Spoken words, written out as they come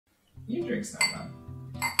Your drink's not done.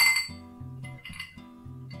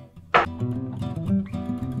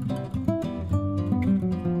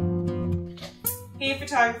 Hey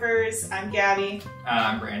photographers, I'm Gabby.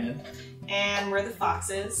 I'm Brandon. And we're the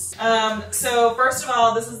Foxes. So first of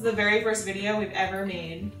all, this is the very first video we've ever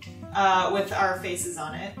made with our faces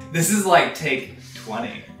on it. This is like take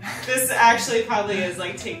 20. This actually probably is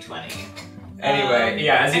like take 20. Anyway,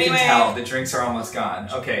 yeah, as you can tell, the drinks are almost gone.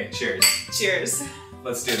 Okay, cheers. Cheers.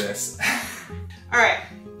 Let's do this. Alright,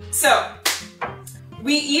 so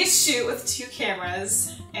we each shoot with 2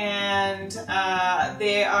 cameras, and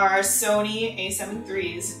they are Sony A7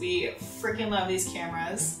 IIIs. We freaking love these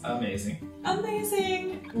cameras. Amazing.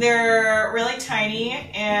 Amazing! They're really tiny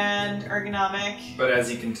and ergonomic. But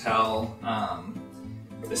as you can tell,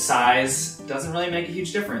 the size doesn't really make a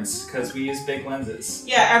huge difference because we use big lenses.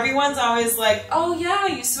 Yeah, everyone's always like, oh yeah,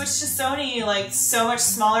 you switched to Sony, like so much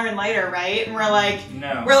smaller and lighter, right? And we're like,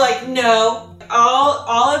 no.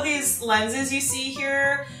 All of these lenses you see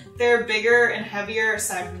here, they're bigger and heavier,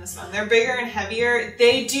 aside from this one. They're bigger and heavier.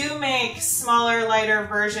 They do make smaller, lighter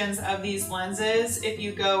versions of these lenses if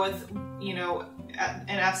you go with, you know,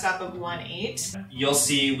 an f-stop of 1.8. You'll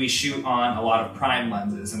see we shoot on a lot of prime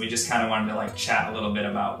lenses, and we just kind of wanted to like chat a little bit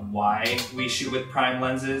about why we shoot with prime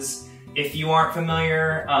lenses. If you aren't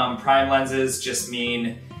familiar, prime lenses just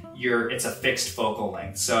mean it's a fixed focal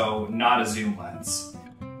length, so not a zoom lens.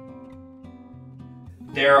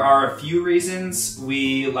 There are a few reasons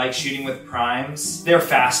we like shooting with primes. They're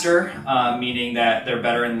faster, meaning that they're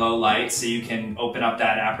better in low light, so you can open up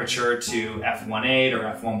that aperture to f1.8 or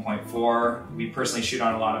f1.4. We personally shoot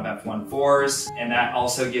on a lot of f1.4s, and that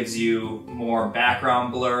also gives you more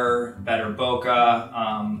background blur, better bokeh,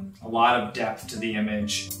 a lot of depth to the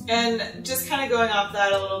image. And just kind of going off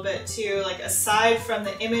that a little bit too, like aside from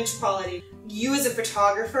the image quality, you as a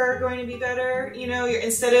photographer are going to be better. You know,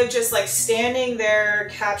 instead of just like standing there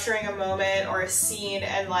capturing a moment or a scene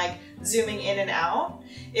and like zooming in and out,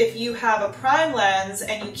 if you have a prime lens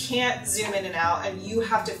and you can't zoom in and out and you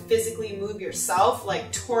have to physically move yourself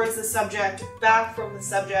like towards the subject, back from the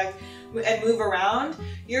subject, and move around,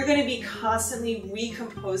 you're going to be constantly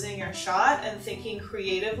recomposing your shot and thinking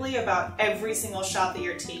creatively about every single shot that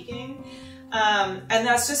you're taking. And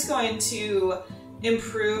that's just going to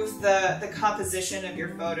improve the composition of your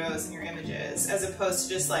photos and your images, as opposed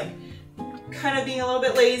to just like kind of being a little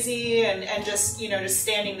bit lazy and just, you know, just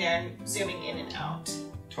standing there and zooming in and out.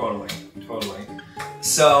 Totally.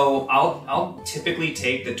 So I'll typically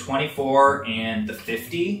take the 24 and the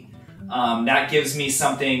 50. That gives me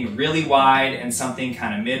something really wide and something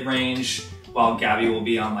kind of mid-range, while Gabby will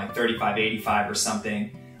be on like 35, 85 or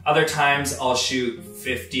something. Other times I'll shoot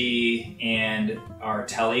 50 and our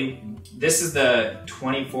tele. This is the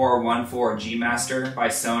 24-1.4 G Master by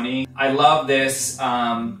Sony. I love this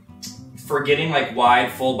for getting like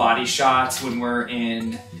wide full body shots when we're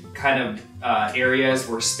in kind of areas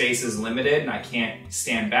where space is limited and I can't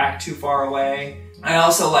stand back too far away. I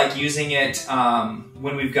also like using it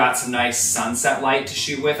when we've got some nice sunset light to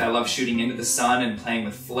shoot with. I love shooting into the sun and playing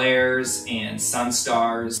with flares and sun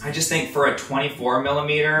stars. I just think for a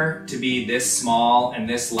 24mm to be this small and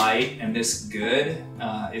this light and this good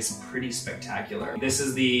is pretty spectacular. This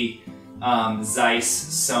is the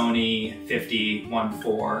Zeiss Sony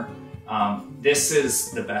 50-1.4. This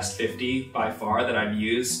is the best 50 by far that I've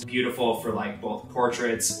used. Beautiful for like both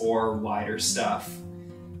portraits or wider stuff.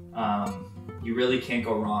 You really can't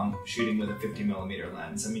go wrong shooting with a 50mm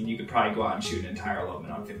lens. I mean, you could probably go out and shoot an entire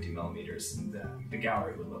elopement on 50mm and the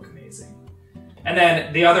gallery would look amazing. And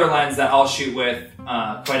then the other lens that I'll shoot with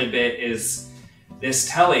quite a bit is this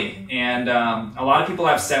tele. And a lot of people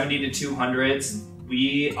have 70-200s.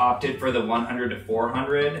 We opted for the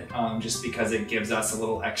 100-400 just because it gives us a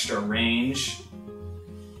little extra range.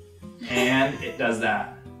 And it does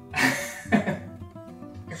that.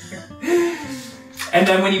 And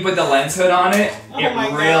then when you put the lens hood on it,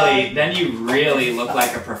 then you really look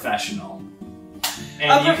like a professional.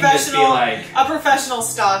 And you can just be like a professional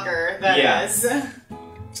stalker, that is.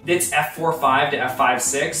 It's f4.5 to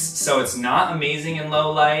f5.6, so it's not amazing in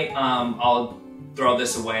low light. I'll throw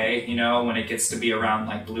this away, you know, when it gets to be around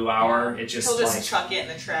like blue hour. It just He'll just chuck it in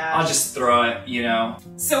the trash. I'll just throw it, you know.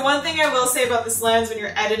 So one thing I will say about this lens when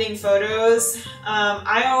you're editing photos,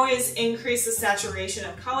 I always increase the saturation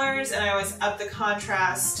of colors and I always up the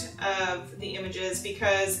contrast of the images,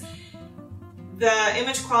 because the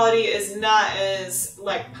image quality is not as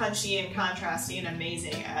like punchy and contrasty and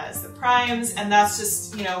amazing as the primes, and that's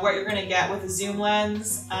just, you know, what you're gonna get with a zoom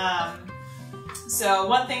lens. So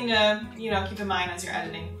one thing to, you know, keep in mind as you're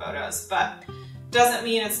editing photos. But doesn't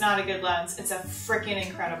mean it's not a good lens. It's a freaking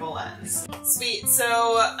incredible lens. Sweet.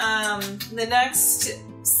 So the next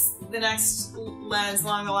lens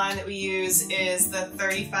along the line that we use is the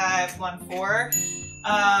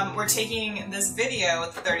 35-1.4. We're taking this video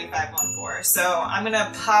with the 35-1.4. So I'm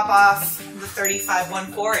gonna pop off the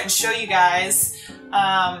 35-1.4 and show you guys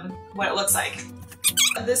what it looks like.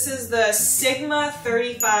 This is the Sigma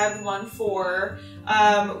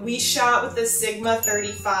 35-1.4. We shot with the Sigma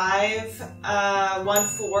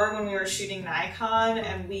 35-1.4 when we were shooting Nikon,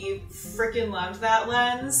 and we freaking loved that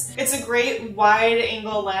lens. It's a great wide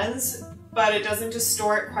angle lens, but it doesn't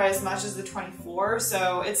distort quite as much as the 24,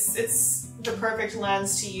 so it's the perfect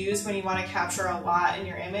lens to use when you want to capture a lot in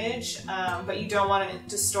your image, but you don't want to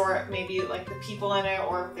distort maybe like the people in it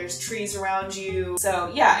or if there's trees around you.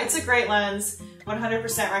 So yeah, it's a great lens.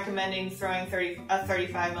 100% recommending throwing a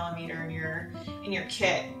 35mm in your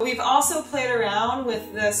kit. We've also played around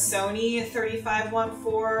with the Sony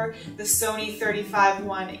 35-1.4, the Sony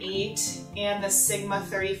 35-1.8, and the Sigma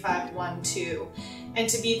 35-1.2. And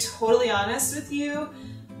to be totally honest with you,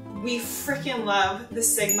 we freaking love the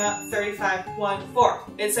Sigma 35-1.4.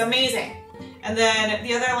 It's amazing. And then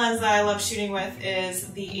the other lens that I love shooting with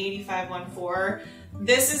is the 85-1.4.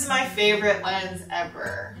 This is my favorite lens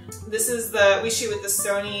ever. This is we shoot with the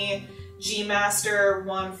Sony G Master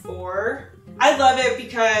 1.4. I love it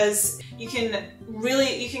because you can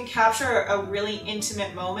capture a really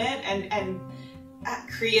intimate moment and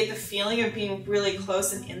create the feeling of being really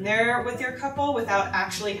close and in there with your couple without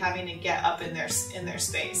actually having to get up in their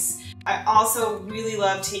space. I also really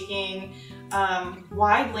love taking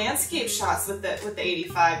wide landscape shots with the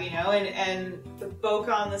 85, you know, and the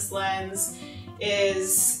bokeh on this lens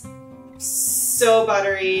is so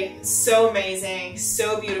buttery, so amazing,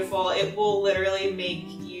 so beautiful. It will literally make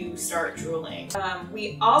you start drooling.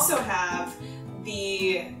 We also have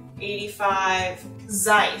the 85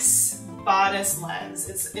 Zeiss bodice lens.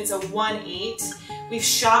 It's a 1.8. We've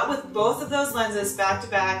shot with both of those lenses back to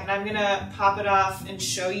back, and I'm gonna pop it off and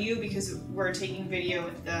show you because we're taking video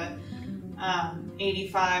with the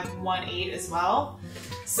 85-1.8 as well.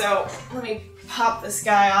 So let me pop this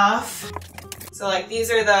guy off. So like these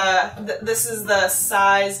are this is the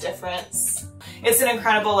size difference. It's an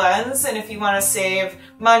incredible lens, and if you want to save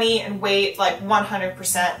money and weight, like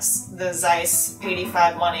 100% the Zeiss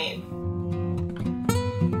 85-1.8.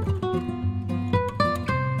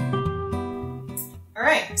 All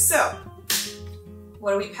right, so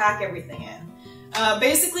what do we pack everything in?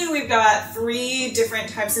 Basically, we've got 3 different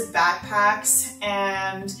types of backpacks,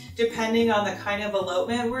 and depending on the kind of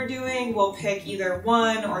elopement we're doing, we'll pick either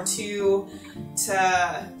 1 or 2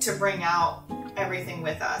 to bring out everything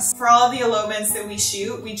with us. For all of the elopements that we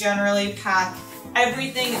shoot, we generally pack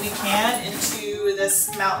everything that we can into this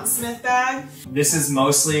Mountainsmith bag. This is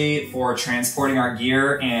mostly for transporting our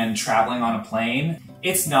gear and traveling on a plane.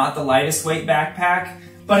 It's not the lightest weight backpack,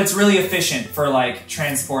 but it's really efficient for like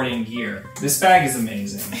transporting gear. This bag is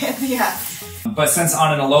amazing. Yeah. But since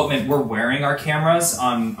on an elopement we're wearing our cameras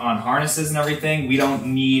on harnesses and everything, we don't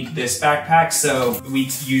need this backpack, so we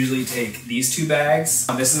usually take these 2 bags.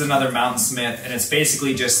 This is another Mountainsmith, and it's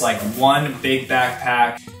basically just like one big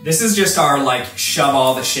backpack. This is just our like shove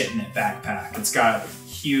all the shit in it backpack. It's got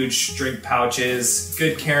huge drink pouches,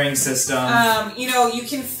 good carrying system. You know, you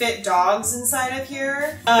can fit dogs inside of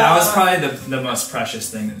here. That was probably the most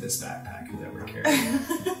precious thing that this backpack has ever carried.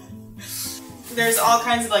 There's all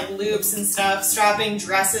kinds of like loops and stuff. Strapping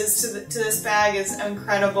dresses to this bag is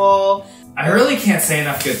incredible. I really can't say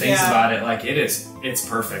enough good things about it. Like it's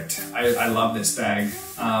perfect. I love this bag.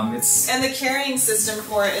 And the carrying system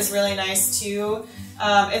for it is really nice too.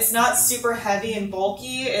 It's not super heavy and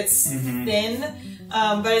bulky. It's thin.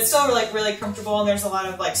 But it's still like really comfortable, and there's a lot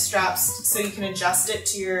of like straps so you can adjust it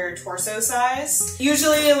to your torso size.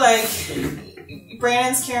 Usually like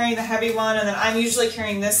Brandon's carrying the heavy one, and then I'm usually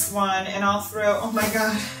carrying this one, and I'll throw, oh my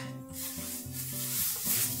god.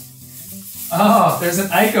 Oh, there's an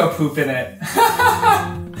Ico poop in it.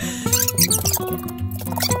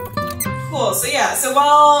 Cool, so yeah, so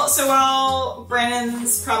while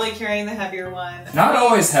Brandon's probably carrying the heavier one. Not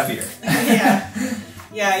always heavier. Yeah.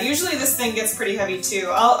 Yeah, usually this thing gets pretty heavy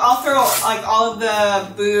too. I'll throw like all of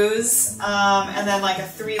the booze and then like a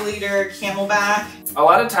 3-liter Camelback. A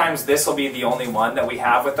lot of times this will be the only one that we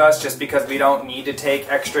have with us just because we don't need to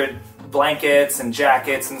take extra blankets and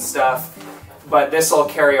jackets and stuff. But this will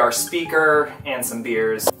carry our speaker and some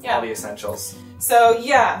beers, all the essentials. So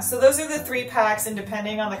yeah, so those are the 3 packs, and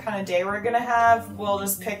depending on the kind of day we're gonna have, we'll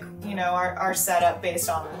just pick, you know, our setup based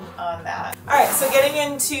on that. All right, so getting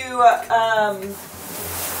into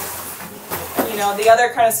you know, the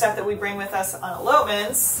other kind of stuff that we bring with us on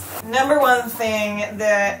elopements Number one thing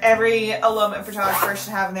that every elopement photographer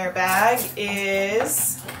should have in their bag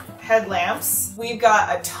is headlamps. We've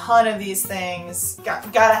got a ton of these things.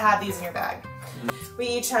 Gotta have these in your bag. We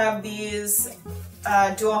each have these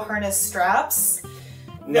dual harness straps.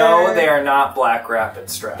 No, they are not Black Rapid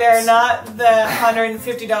straps. They're not the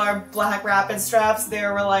 $150 Black Rapid straps. They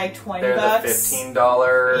were like 20 bucks. They're the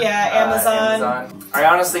 $15 Amazon. I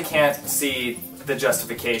honestly can't see the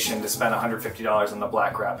justification to spend $150 on the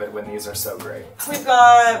Black Rapid when these are so great. We've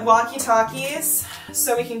got walkie-talkies,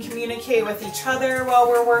 so we can communicate with each other while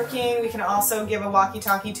we're working. We can also give a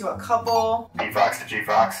walkie-talkie to a couple. G-Fox to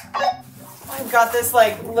G-Fox. I've got this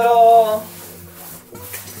like little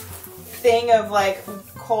thing of like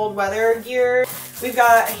cold weather gear. We've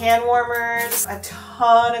got hand warmers, a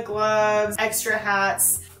ton of gloves, extra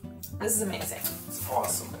hats. This is amazing. It's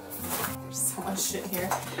awesome. There's so much shit here.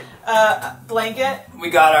 Blanket. We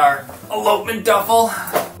got our elopement duffel.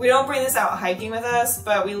 We don't bring this out hiking with us,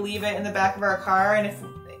 but we leave it in the back of our car, and if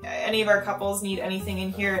any of our couples need anything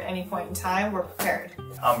in here at any point in time, we're prepared.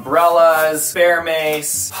 Umbrellas, bear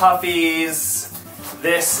mace, puffies.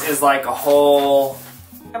 This is like a whole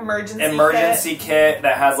emergency kit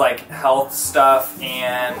that has like health stuff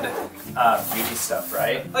and beauty stuff,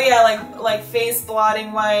 right? Oh yeah, like face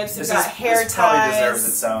blotting wipes. We've got hair ties. This probably deserves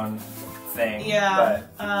its own thing. Yeah.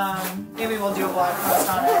 But maybe we'll do a blog post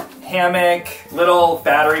on it. Hammock, little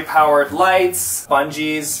battery-powered lights,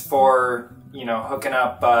 bungees for, you know, hooking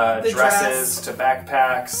up dresses to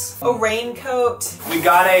backpacks. A raincoat. We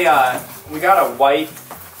got a white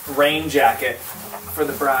rain jacket for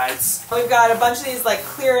the brides. We've got a bunch of these like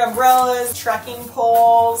clear umbrellas, trekking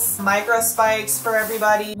poles, micro spikes for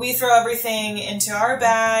everybody. We throw everything into our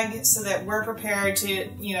bag so that we're prepared to,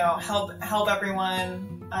 you know, help everyone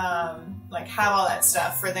like have all that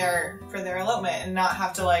stuff for their elopement and not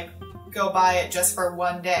have to like go buy it just for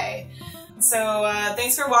one day. So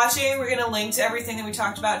thanks for watching. We're gonna link to everything that we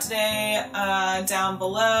talked about today down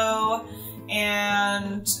below.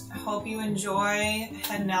 And hope you enjoy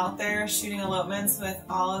heading out there shooting elopements with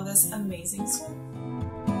all of this amazing stuff.